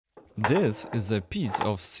This is a piece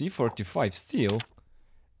of C45 steel,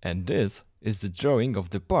 and this is the drawing of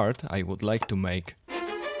the part I would like to make.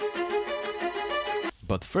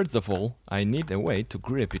 But first of all, I need a way to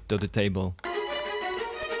grip it to the table.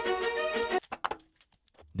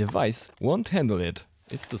 The vise won't handle it,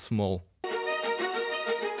 it's too small.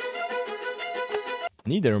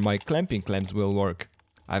 Neither my clamping clamps will work.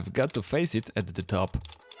 I've got to face it at the top.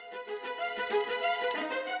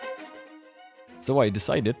 So I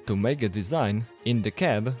decided to make a design in the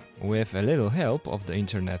CAD with a little help of the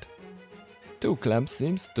internet. 2 clamps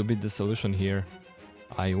seems to be the solution here.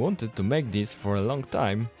 I wanted to make this for a long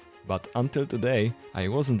time, but until today I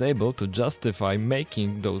wasn't able to justify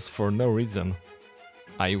making those for no reason.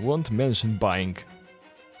 I won't mention buying.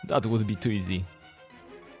 That would be too easy.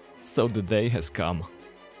 So the day has come.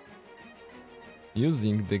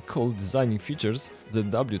 Using the cool designing features that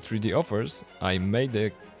W3D offers, I made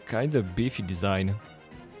a kinda beefy design.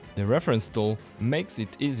 The reference tool makes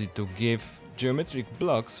it easy to give geometric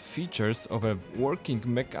blocks features of a working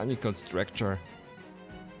mechanical structure.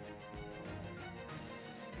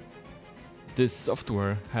 This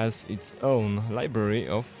software has its own library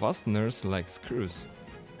of fasteners like screws.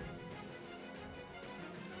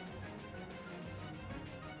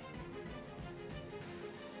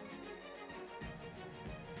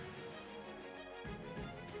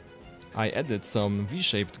 I added some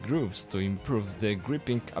V-shaped grooves to improve the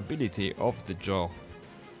gripping ability of the jaw,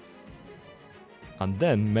 and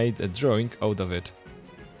then made a drawing out of it.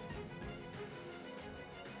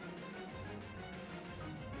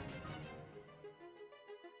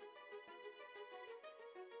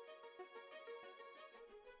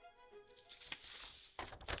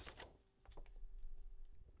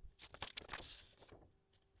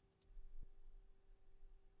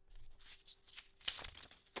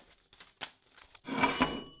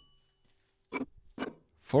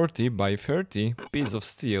 "40 by 30 piece of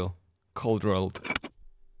steel, cold rolled.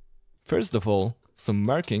 First of all, some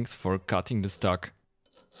markings for cutting the stock.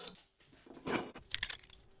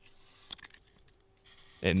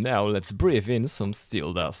 And now let's breathe in some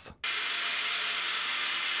steel dust.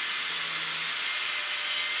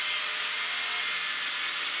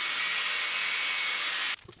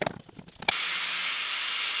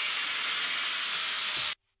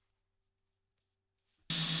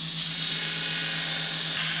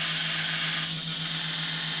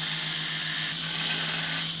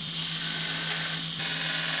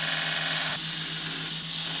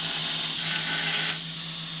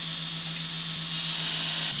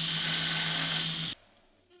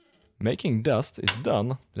 Making dust is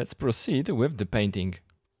done, let's proceed with the painting.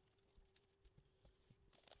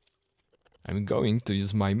 I'm going to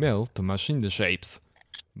use my mill to machine the shapes,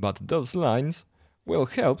 but those lines will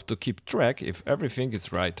help to keep track if everything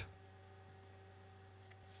is right.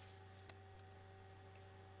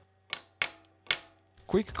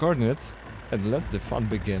 Quick coordinates and let's the fun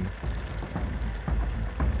begin.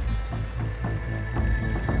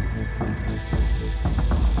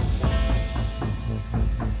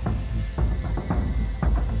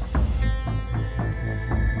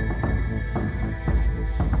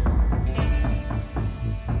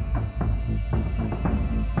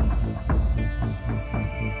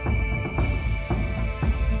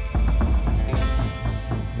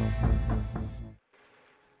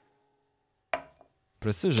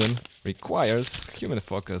 Precision requires human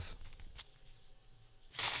focus.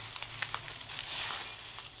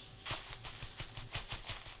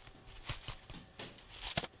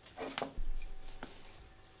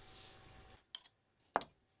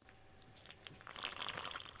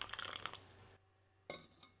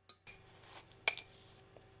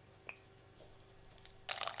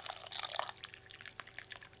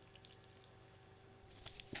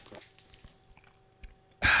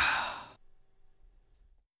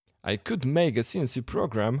 I could make a CNC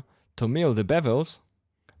program to mill the bevels,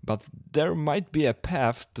 but there might be a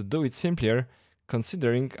path to do it simpler,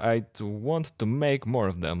 considering I'd want to make more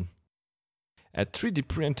of them. A 3D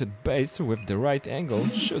printed base with the right angle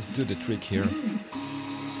should do the trick here.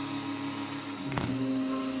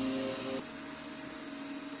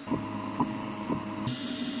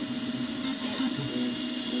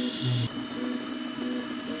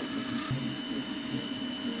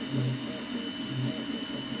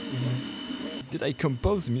 Did I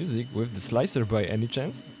compose music with the slicer by any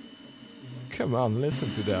chance? Come on,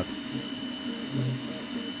 listen to that.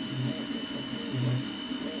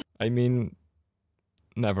 I mean,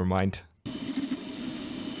 never mind.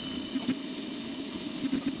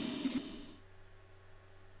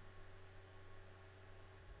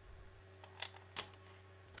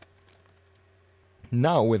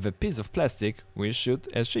 Now with a piece of plastic we should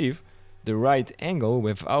achieve the right angle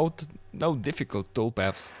without no difficult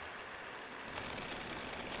toolpaths.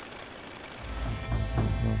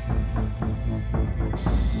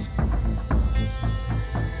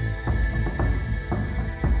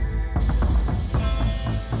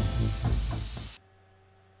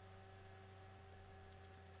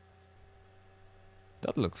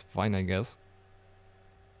 That looks fine, I guess.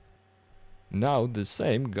 Now the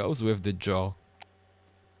same goes with the jaw.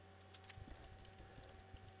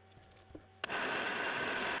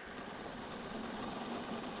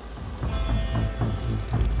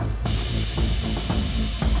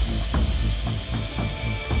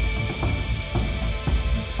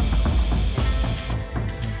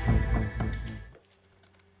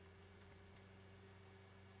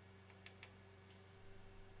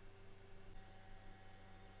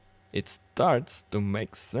 It starts to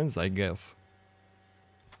make sense, I guess.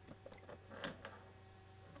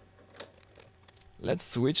 Let's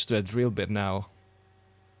switch to a drill bit now.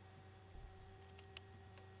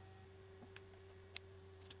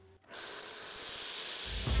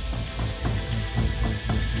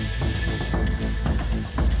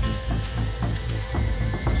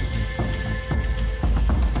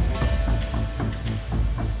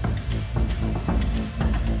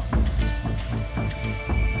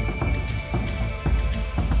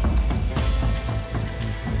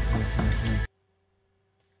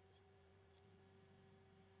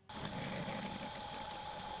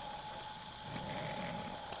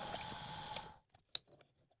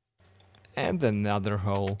 And another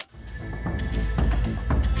hole.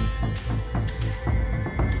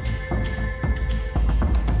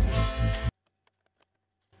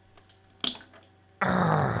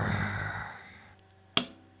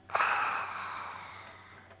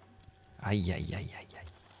 Ay.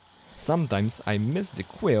 Sometimes I miss the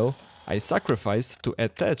quill I sacrificed to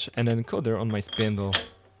attach an encoder on my spindle.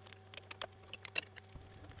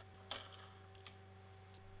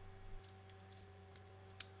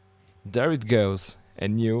 There it goes, a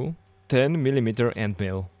new 10mm end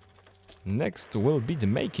mill. Next will be the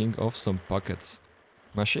making of some pockets.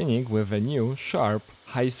 Machining with a new, sharp,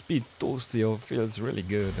 high-speed tool steel feels really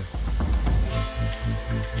good.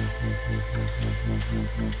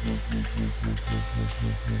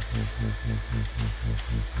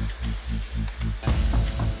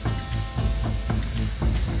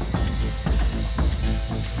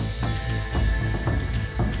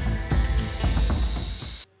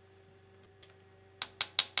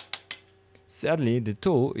 Sadly, the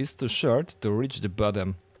tool is too short to reach the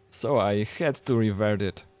bottom, so I had to revert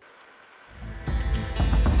it.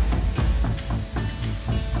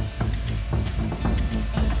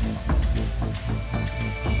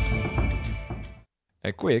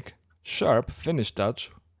 A quick, sharp finish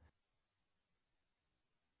touch,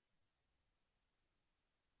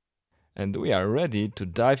 and we are ready to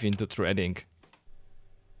dive into threading.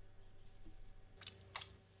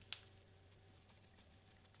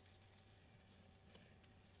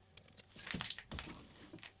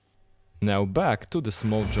 Now back to the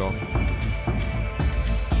small jaw.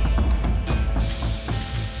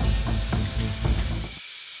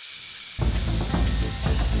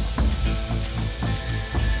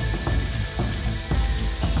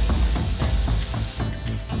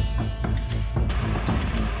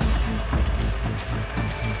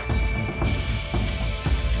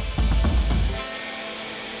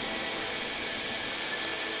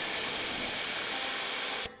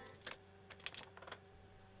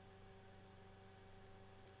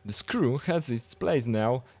 The screw has its place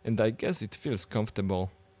now, and I guess it feels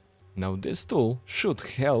comfortable. Now this tool should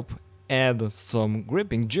help add some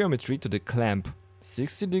gripping geometry to the clamp.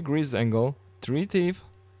 60 degrees angle, 3 teeth,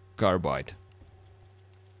 carbide.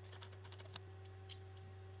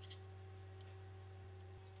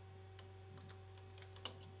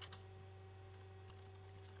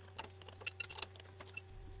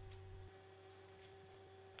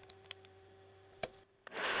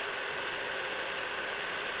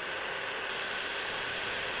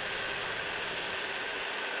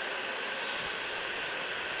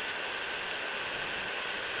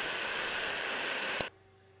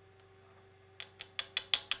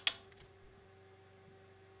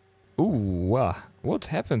 Ooh, what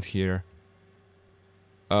happened here?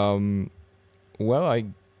 Well, I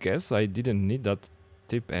guess I didn't need that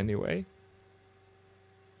tip anyway.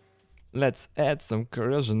 Let's add some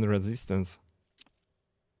corrosion resistance.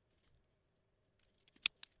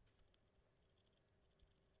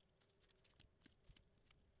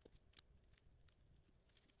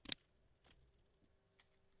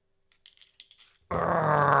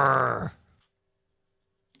 Arrgh.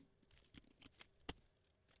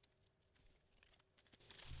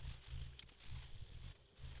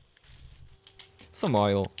 Some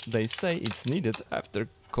oil. They say it's needed after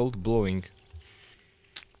cold blowing.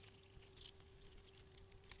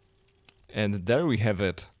 And there we have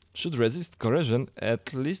it. Should resist corrosion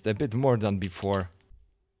at least a bit more than before.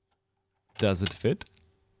 Does it fit?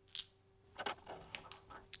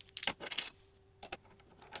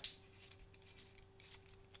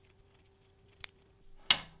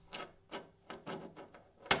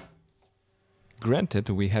 Granted,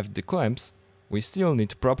 we have the clamps, we still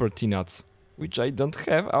need proper T-nuts, which I don't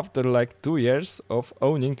have after like 2 years of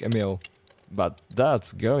owning a mill. But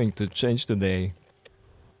that's going to change today.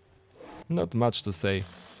 Not much to say.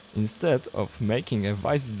 Instead of making a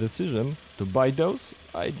wise decision to buy those,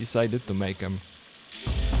 I decided to make them.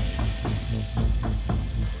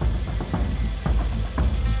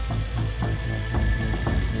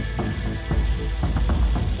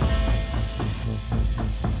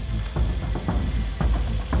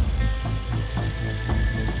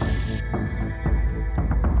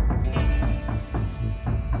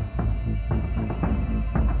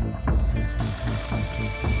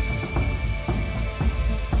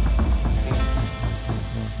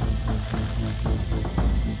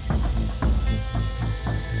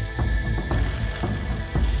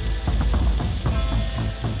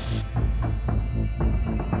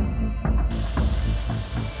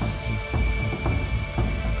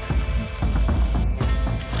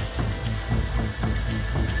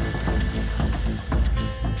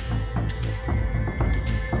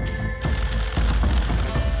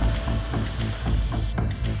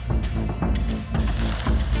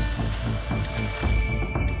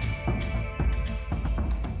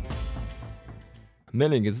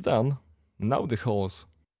 Milling is done, now the holes.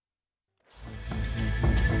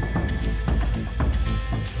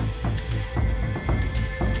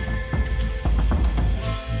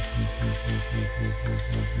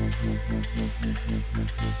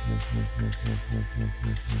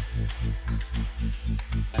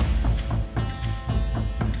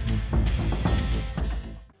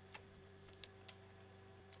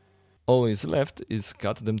 All is left is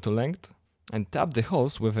cut them to length and tap the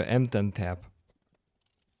holes with a M10 tap.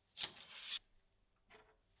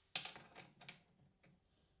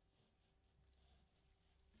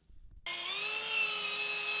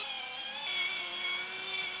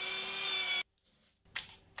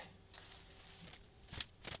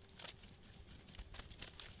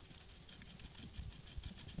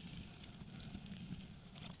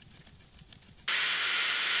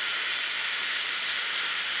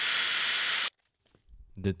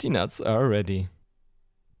 The T-nuts are ready.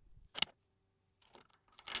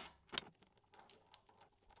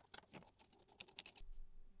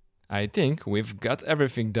 I think we've got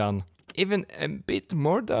everything done, even a bit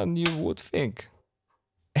more than you would think.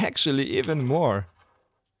 Actually, even more.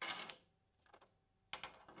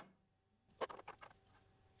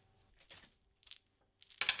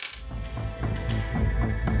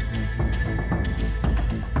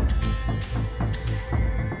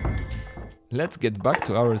 Let's get back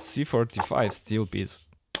to our C45 steel piece.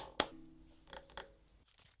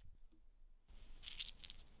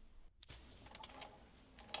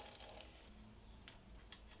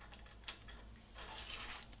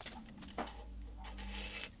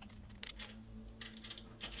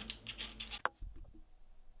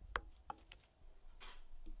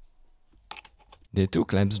 The two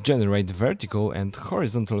clamps generate vertical and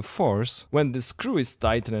horizontal force when the screw is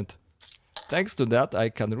tightened. Thanks to that, I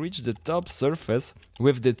can reach the top surface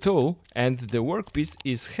with the tool and the workpiece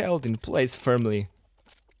is held in place firmly.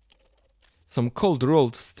 Some cold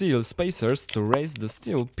rolled steel spacers to raise the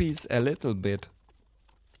steel piece a little bit.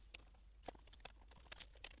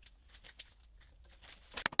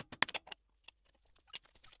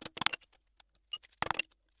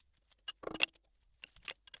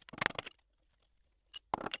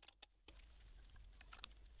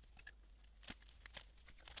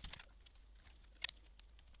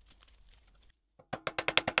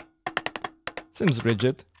 Seems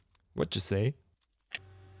rigid. What you say?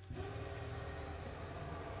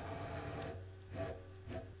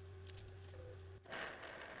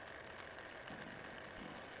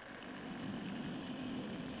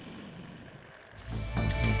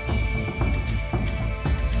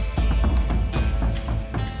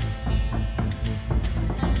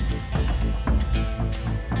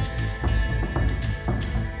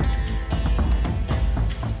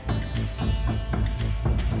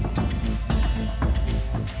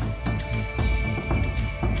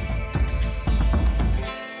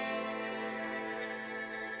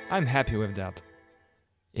 I'm happy with that.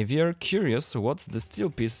 If you're curious what the steel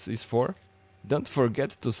piece is for, don't forget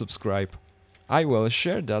to subscribe. I will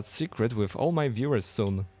share that secret with all my viewers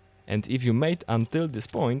soon. And if you made until this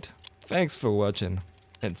point, thanks for watching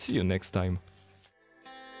and see you next time.